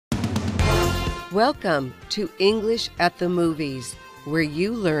Welcome to English at the Movies, where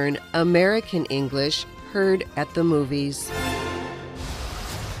you learn American English heard at the movies.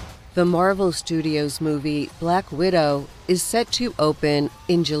 The Marvel Studios movie Black Widow is set to open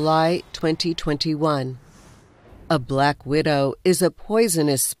in July 2021. A Black Widow is a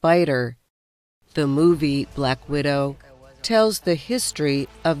poisonous spider. The movie Black Widow tells the history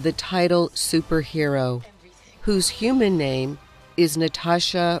of the title superhero, whose human name is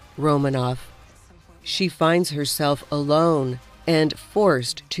Natasha Romanoff. She finds herself alone and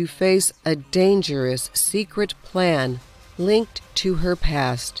forced to face a dangerous secret plan linked to her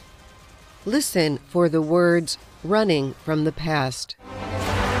past. Listen for the words running from the past.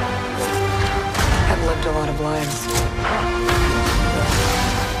 I've lived a lot of lives.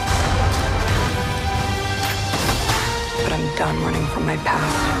 But I'm done running from my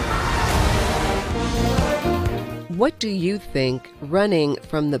past. What do you think running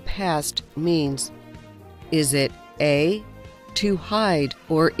from the past means? Is it A, to hide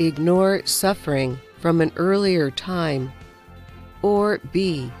or ignore suffering from an earlier time, or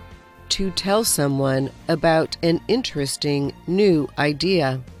B, to tell someone about an interesting new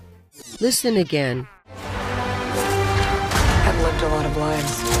idea? Listen again. I've lived a lot of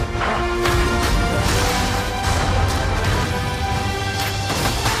lives.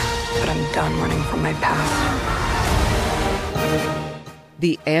 But I'm done running from my past.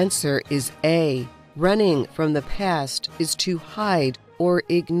 The answer is A. Running from the past is to hide or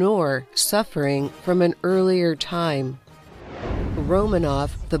ignore suffering from an earlier time.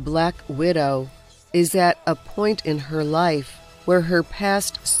 Romanoff, the Black Widow, is at a point in her life where her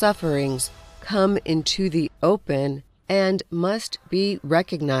past sufferings come into the open and must be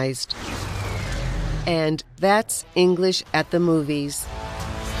recognized. And that's English at the Movies.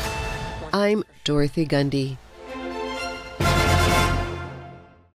 I'm Dorothy Gundy.